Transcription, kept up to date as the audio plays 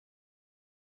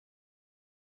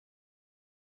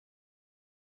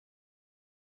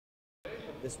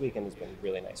this weekend has been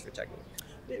really nice for technique.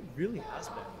 It really has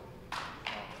been.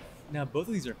 Now, both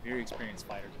of these are very experienced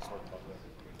fighters to sort of with.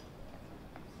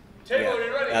 Yeah,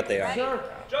 that they are.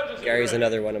 Gary's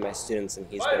another one of my students, and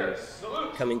he's been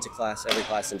coming to class, every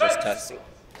class, and just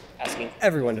asking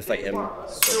everyone to fight him.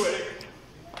 So, here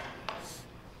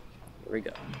we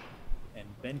go. And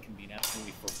Ben can be an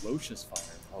absolutely ferocious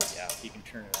fighter. Oh, yeah. He can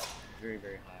turn it up very,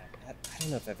 very high. I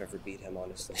don't know if I've ever beat him,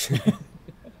 honestly.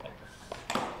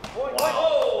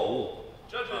 Wow.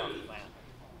 Judges.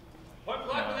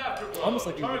 Almost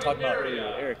like we were talking about earlier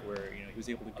with Eric, where he was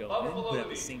able to go in, but at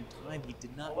the same time he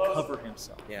did not cover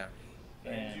himself. Yeah.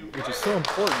 And which is so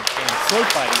important in sword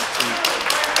fighting to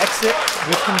exit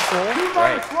with control.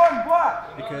 Right.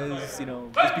 Because just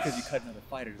because you cut another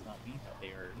fighter does not mean that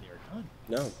they are done.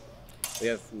 No. We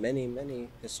have many, many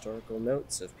historical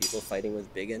notes of people fighting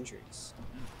with big injuries.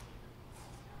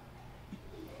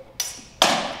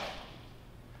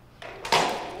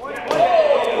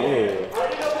 Ooh,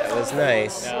 that was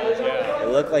nice. It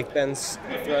looked like Ben's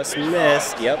thrust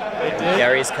missed. Yep,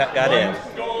 Gary's cut got in.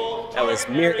 That was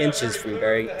mere inches from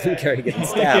Gary getting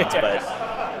stabbed,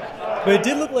 but it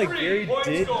did look like Gary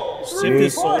did shift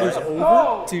his shoulders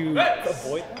over to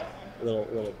avoid that. A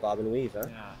little bob and weave, huh?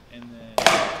 Yeah,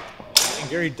 and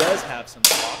Gary does have some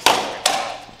blocks.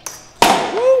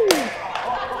 Woo!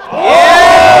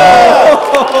 Yeah!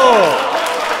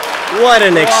 What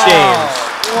an exchange!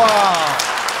 Wow!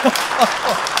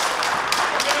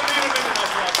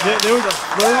 There was a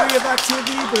flurry of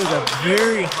activity, but it was a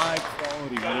very high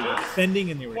quality. They were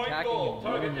defending and they were attacking, and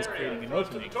no one was creating an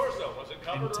opening until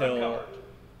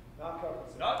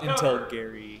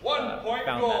Gary found that opening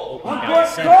down the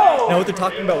center. Now, what they're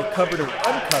talking about with covered or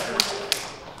uncovered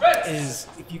is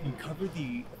if you can cover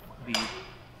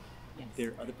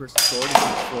their other person's sword and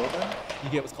control them, you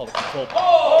get what's called a control point.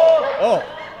 Oh!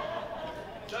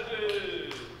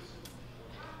 Judges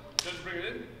bring it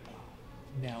in.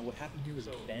 Now, what happened here was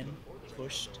Ben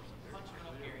pushed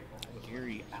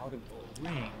Gary out of the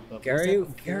ring. But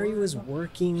Gary was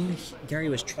working. Gary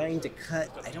was trying to cut.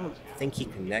 I don't think he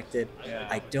connected. Yeah.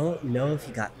 I don't know if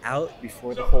he got out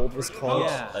before the hold was called.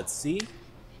 Yeah. Let's see.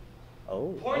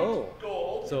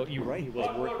 Oh. So you're right. He was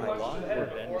working a lot where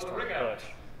Ben was trying to push.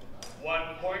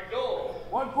 1 point goal.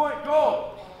 1 point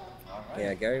goal.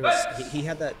 Yeah, Gary was. He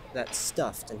had that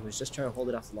stuffed, and he was just trying to hold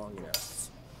it off long enough.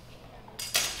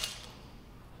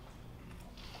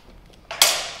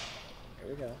 Here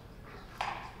we go.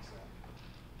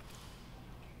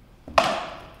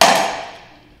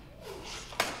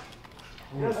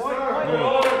 Yes, sir.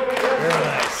 Very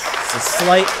nice. It's a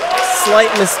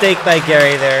slight mistake by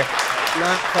Gary there.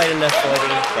 Not quite enough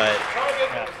footing, but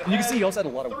And you can see he also had a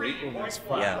lot of weight over his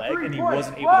front Yeah. leg, and he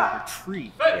wasn't able to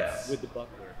retreat with the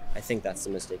buckler. I think that's the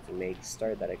mistake he made. He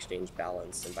started that exchange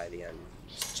balanced, and by the end,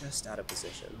 he's just out of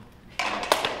position.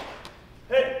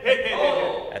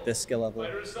 At this skill level,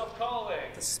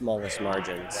 the smallest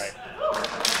margins. Right.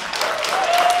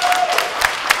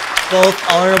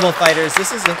 Both honorable fighters.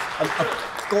 This is a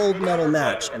gold medal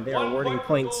match, and they are awarding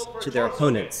points to their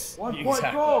opponents. 1 point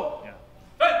goal.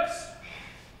 Fence.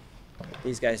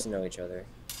 These guys know each other.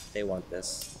 They want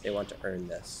this. They want to earn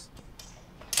this.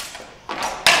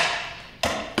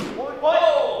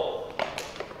 Goal.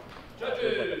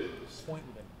 Judges. Point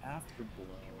with an afterblow.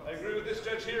 I agree with this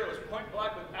judge here. It was point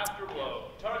black with afterblow.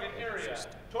 Target area.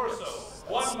 Torso.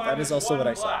 1 That is also what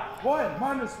I saw. black. 1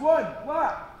 minus 1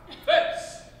 black.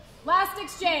 Fence. Last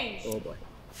exchange. Oh boy.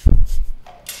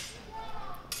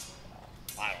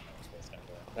 I don't know what's going to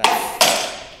go.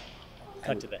 That-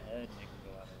 Cut to the head and you can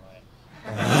go out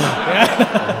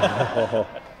Oh.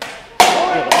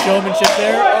 showmanship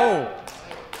there. Oh!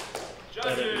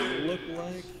 But it Judges. looked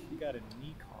like he got a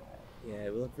knee call. Yeah,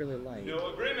 it looked really light. No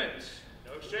agreement.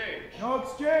 No exchange. No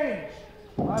exchange.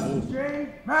 Last exchange.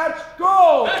 Match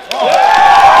goal.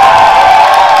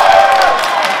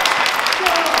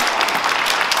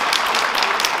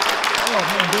 Oh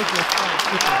man, those were fun.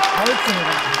 Hearts in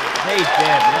it. They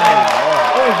did.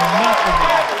 9-1. There was nothing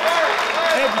there.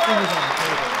 Everything was on the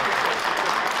table.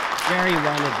 Gary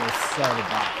wanted this so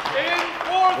bad. In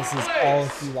fourth This is place. all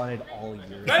he wanted all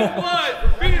year. Ben Blood for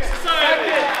Phoenix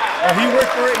Society. Oh, he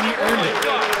worked for it and he earned it.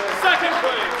 Second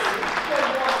place.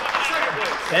 Second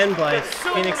place. Ben Blythe,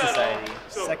 Silver Phoenix medal. Society,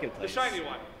 Silver. second The place. shiny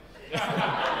one.